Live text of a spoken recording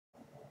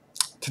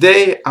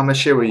Today, I'm going to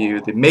share with you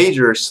the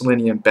major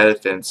selenium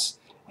benefits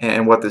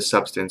and what this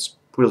substance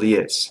really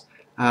is.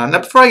 Now,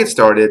 before I get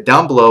started,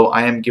 down below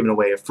I am giving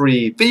away a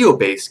free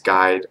video-based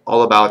guide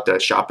all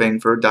about shopping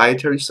for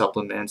dietary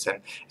supplements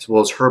and as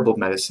well as herbal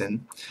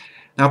medicine.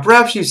 Now,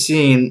 perhaps you've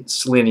seen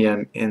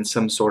selenium in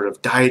some sort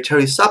of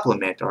dietary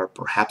supplement or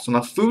perhaps on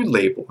a food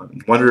label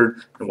and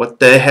wondered what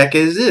the heck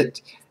is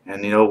it?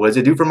 And what does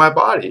it do for my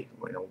body?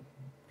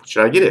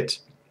 Should I get it?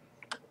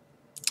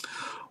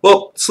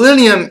 Well,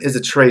 selenium is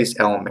a trace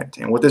element,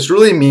 and what this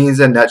really means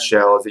in a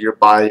nutshell is that your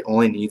body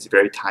only needs a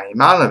very tiny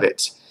amount of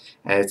it.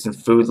 And it's in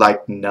food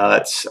like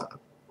nuts,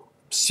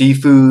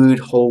 seafood,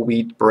 whole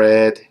wheat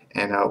bread,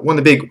 and one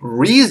of the big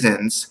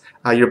reasons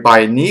your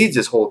body needs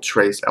this whole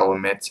trace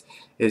element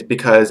is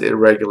because it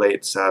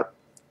regulates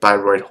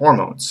thyroid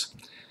hormones.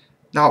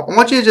 Now, I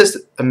want you to just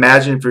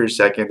imagine for a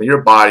second that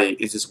your body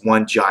is just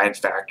one giant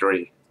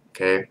factory.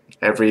 Okay,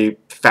 every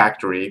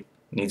factory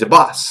needs a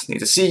boss,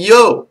 needs a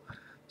CEO.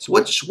 So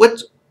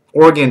what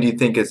organ do you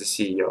think is the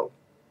CEO?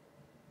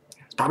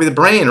 It's probably the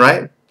brain,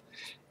 right?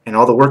 And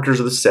all the workers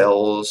are the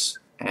cells,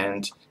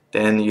 and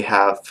then you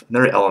have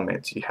another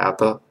element. You have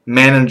the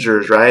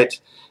managers, right?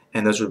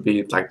 And those would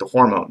be like the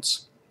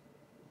hormones.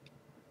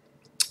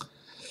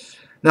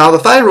 Now the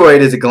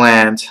thyroid is a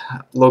gland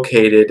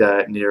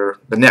located near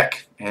the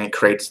neck, and it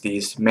creates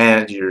these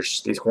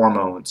managers, these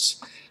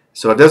hormones.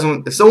 So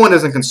if someone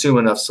doesn't consume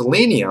enough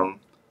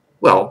selenium,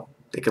 well,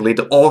 it could lead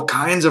to all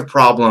kinds of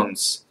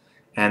problems.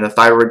 And the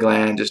thyroid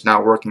gland is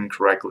not working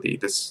correctly.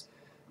 This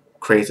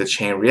creates a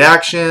chain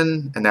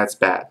reaction, and that's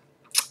bad.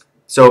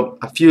 So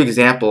a few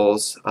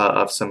examples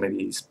of some of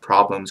these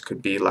problems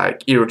could be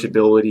like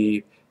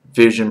irritability,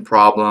 vision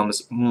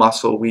problems,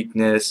 muscle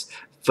weakness,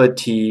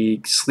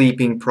 fatigue,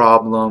 sleeping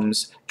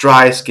problems,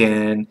 dry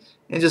skin,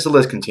 and just the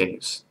list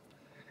continues.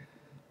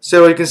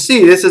 So you can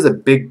see this is a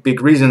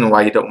big reason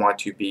why you don't want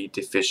to be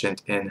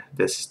deficient in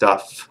this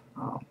stuff.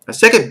 A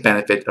second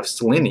benefit of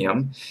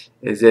selenium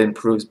is it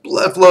improves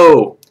blood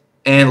flow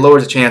and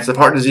lowers the chance of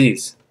heart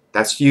disease.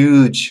 That's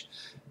huge.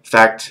 In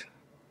fact,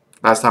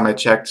 last time I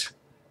checked,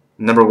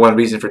 #1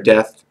 reason for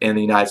death in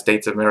the United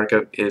States of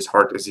America is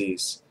heart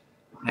disease.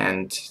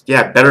 And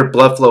yeah, better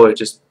blood flow is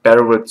just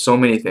better with so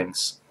many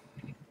things.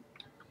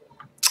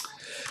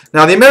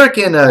 Now, the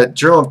American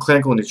Journal of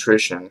Clinical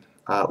Nutrition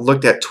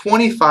looked at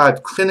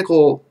 25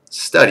 clinical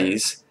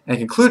studies and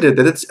concluded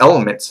that its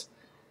element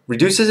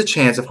reduces the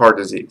chance of heart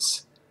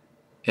disease.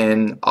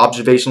 In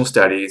observational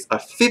studies, a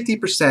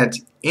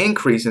 50%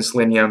 increase in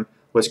selenium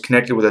was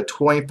connected with a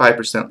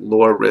 25%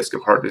 lower risk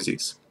of heart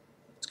disease.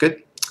 It's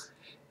good.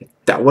 If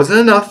that wasn't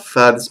enough,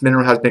 this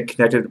mineral has been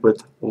connected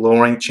with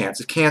lowering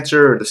chance of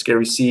cancer, or the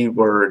scary C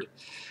word.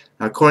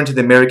 Now, according to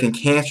the American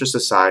Cancer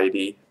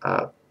Society,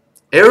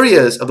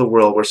 areas of the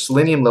world where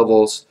selenium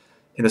levels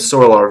in the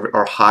soil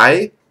are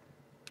high,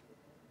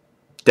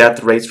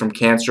 death rates from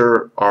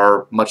cancer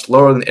are much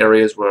lower than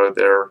areas where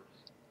there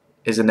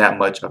isn't that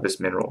much of this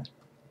mineral.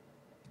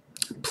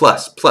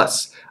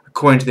 Plus,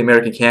 according to the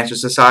American Cancer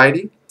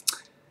Society,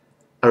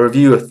 a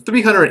review of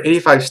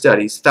 385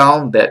 studies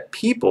found that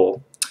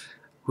people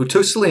who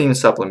took selenium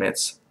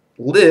supplements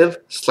live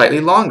slightly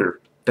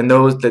longer than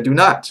those that do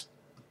not.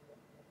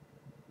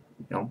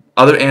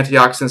 Other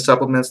antioxidant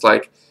supplements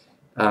like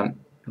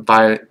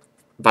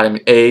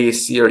vitamin A,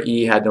 C, or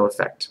E had no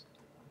effect.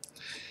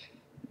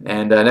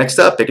 And next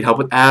up, they can help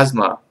with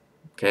asthma.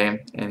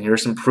 Okay, and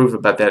here's some proof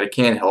about that it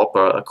can help.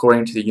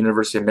 According to the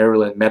University of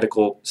Maryland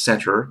Medical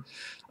Center,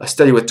 a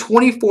study with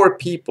 24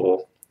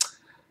 people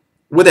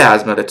with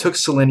asthma that took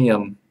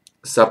selenium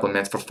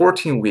supplements for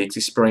 14 weeks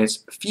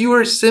experienced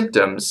fewer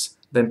symptoms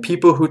than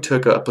people who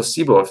took a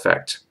placebo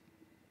effect.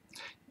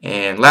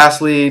 And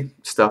lastly,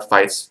 stuff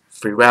fights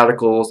free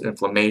radicals,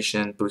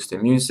 inflammation, boosts the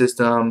immune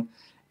system,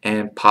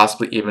 and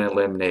possibly even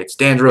eliminates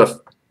dandruff.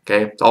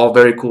 Okay, it's all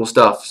very cool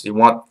stuff. So you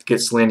want to get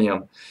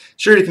selenium.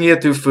 Sure, you can get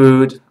it through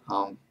food.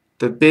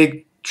 The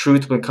big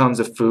truth when it comes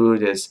to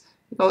food is,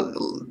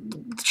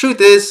 the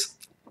truth is,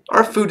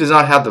 our food does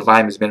not have the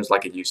vitamins and minerals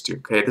like it used to.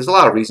 Okay, there's a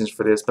lot of reasons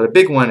for this, but a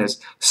big one is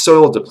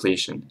soil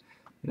depletion.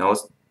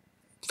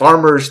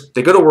 Farmers,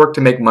 they go to work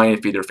to make money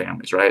to feed their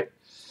families, right?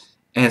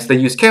 And so they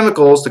use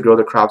chemicals to grow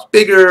their crops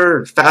bigger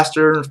and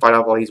faster and fight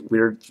off all these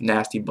weird,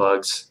 nasty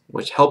bugs,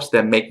 which helps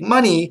them make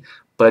money,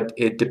 but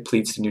it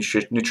depletes the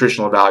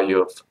nutritional value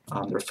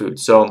of their food.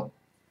 So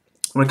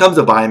when it comes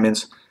to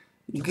vitamins,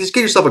 you can just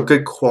get yourself a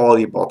good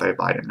quality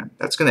multivitamin.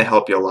 That's going to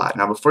help you a lot.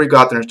 Now, before you go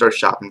out there and start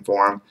shopping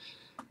for them,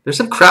 there's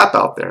some crap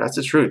out there. That's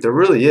the truth. There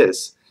really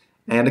is.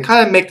 And to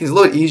kind of make things a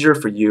little easier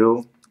for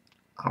you,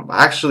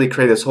 I actually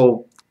created this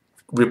whole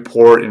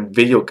report and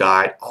video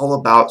guide all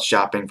about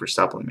shopping for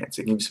supplements.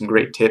 It gives you some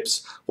great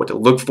tips, what to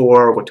look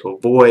for, what to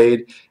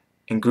avoid,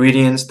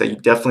 ingredients that you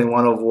definitely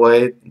want to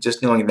avoid.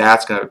 Just knowing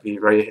that's going to be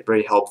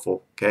very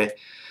helpful. Okay.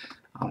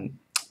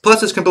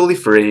 Plus, it's completely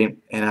free,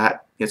 and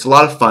it's a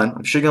lot of fun.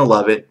 I'm sure you're going to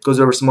love it. It goes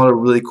over some other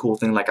really cool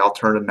things like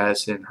alternative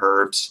medicine,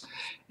 herbs.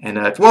 And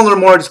if you want to learn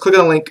more, just click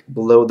on the link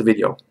below the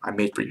video I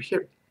made for you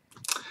here.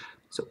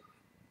 So,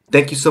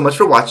 thank you so much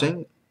for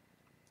watching.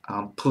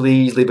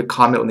 Please leave a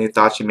comment with any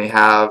thoughts you may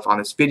have on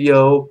this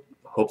video.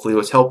 Hopefully it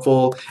was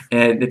helpful.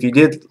 And if you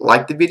did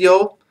like the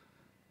video,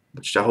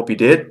 which I hope you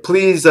did,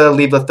 please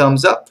leave a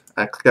thumbs up.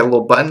 Click that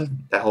little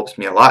button. That helps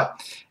me a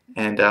lot.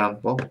 And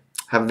well,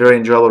 have a very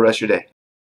enjoyable rest of your day.